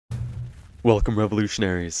Welcome,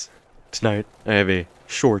 revolutionaries. Tonight, I have a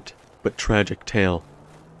short but tragic tale.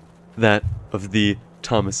 That of the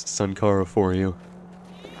Thomas Sankara for you.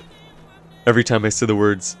 Every time I say the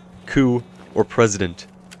words coup or president,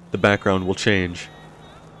 the background will change.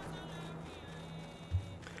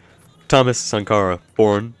 Thomas Sankara,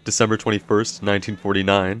 born December 21st,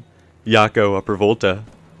 1949, Yako, Upper Volta,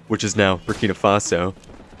 which is now Burkina Faso,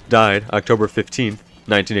 died October 15th,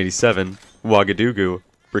 1987, Ouagadougou,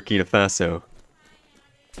 Burkina Faso.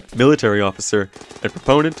 Military officer and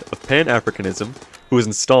proponent of Pan-Africanism, who was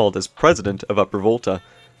installed as president of Upper Volta,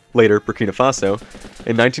 later Burkina Faso,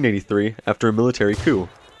 in 1983 after a military coup.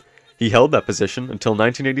 He held that position until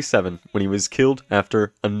 1987 when he was killed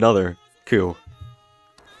after another coup.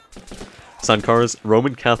 Sankara's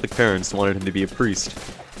Roman Catholic parents wanted him to be a priest,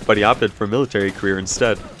 but he opted for a military career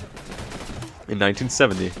instead. In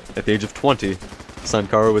 1970, at the age of 20,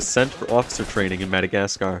 Sankara was sent for officer training in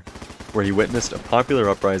Madagascar, where he witnessed a popular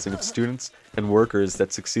uprising of students and workers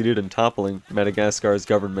that succeeded in toppling Madagascar's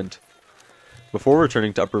government. Before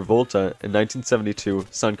returning to Upper Volta in 1972,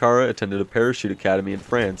 Sankara attended a parachute academy in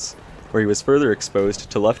France, where he was further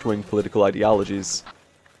exposed to left-wing political ideologies.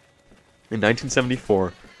 In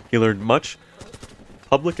 1974, he learned much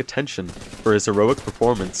public attention for his heroic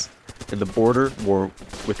performance in the border war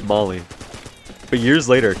with Mali. But years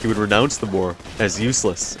later, he would renounce the war as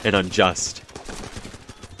useless and unjust.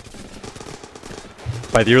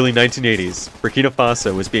 By the early 1980s, Burkina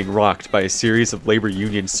Faso was being rocked by a series of labor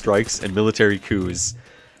union strikes and military coups.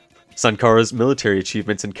 Sankara's military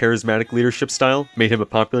achievements and charismatic leadership style made him a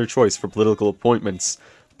popular choice for political appointments,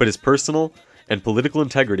 but his personal and political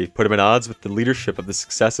integrity put him at odds with the leadership of the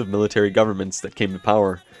successive military governments that came to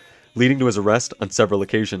power, leading to his arrest on several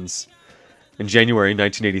occasions. In January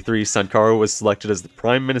 1983, Sankara was selected as the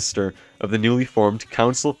Prime Minister of the newly formed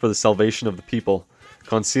Council for the Salvation of the People,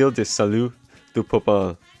 Conseil de Salut du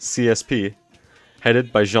Peuple, CSP,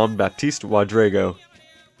 headed by Jean-Baptiste Ouedraogo.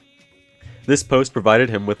 This post provided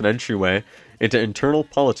him with an entryway into internal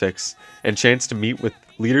politics and chance to meet with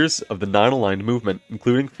leaders of the non-aligned movement,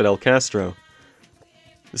 including Fidel Castro,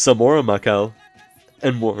 Samora Machel,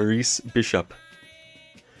 and Maurice Bishop.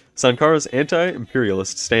 Sankara's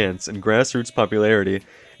anti-imperialist stance and grassroots popularity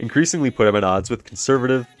increasingly put him at odds with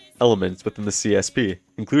conservative elements within the CSP,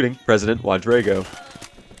 including President Ouedraogo.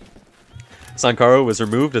 Sankara was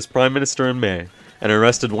removed as Prime Minister in May, and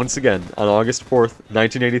arrested once again on August 4th,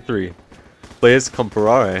 1983. Blaise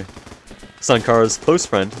Compaoré, Sankara's close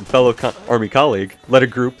friend and fellow army colleague, led a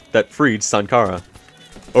group that freed Sankara,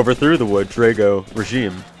 overthrew the Ouedraogo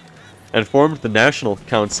regime, and formed the National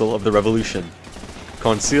Council of the Revolution,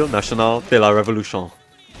 Conseil National de la Révolution,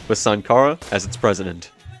 with Sankara as its president.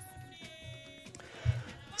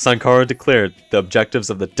 Sankara declared the objectives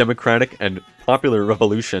of the democratic and popular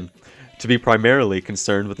revolution to be primarily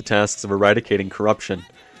concerned with the tasks of eradicating corruption,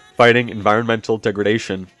 fighting environmental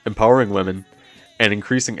degradation, empowering women, and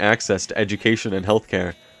increasing access to education and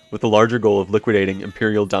healthcare, with the larger goal of liquidating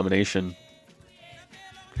imperial domination.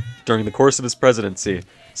 During the course of his presidency,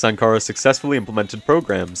 Sankara successfully implemented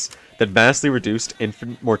programs that vastly reduced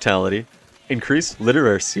infant mortality, increased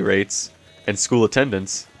literacy rates and school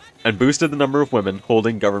attendance, and boosted the number of women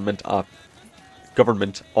holding government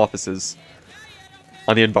offices.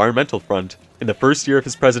 On the environmental front, in the first year of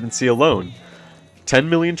his presidency alone, 10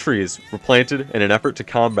 million trees were planted in an effort to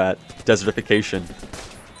combat desertification.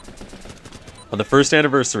 On the first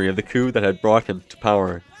anniversary of the coup that had brought him to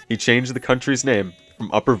power, he changed the country's name from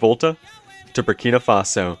Upper Volta to Burkina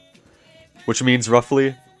Faso, which means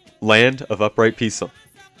roughly Land of Upright People,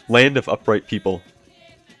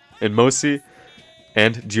 in Mosi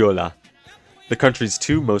and Diola, the country's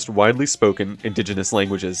two most widely spoken indigenous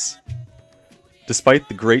languages. Despite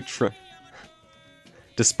the great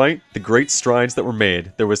strides that were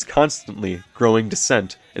made, there was constantly growing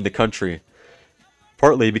dissent in the country,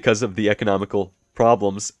 partly because of the economical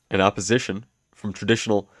problems and opposition from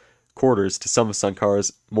traditional quarters to some of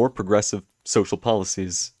Sankara's more progressive social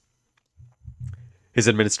policies. His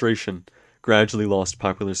administration gradually lost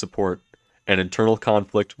popular support and internal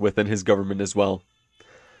conflict within his government as well.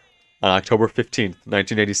 On October 15,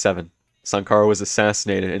 1987, Sankara was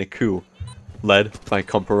assassinated in a coup led by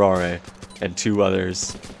Compaoré and two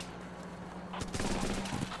others.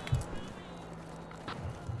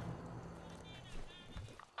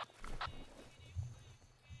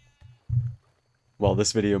 While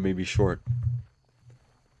this video may be short,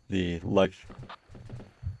 the life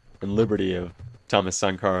and liberty of Thomas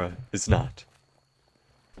Sankara is not,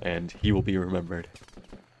 and he will be remembered.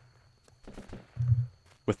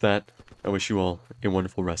 With that, I wish you all a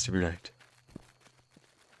wonderful rest of your night.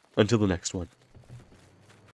 Until the next one.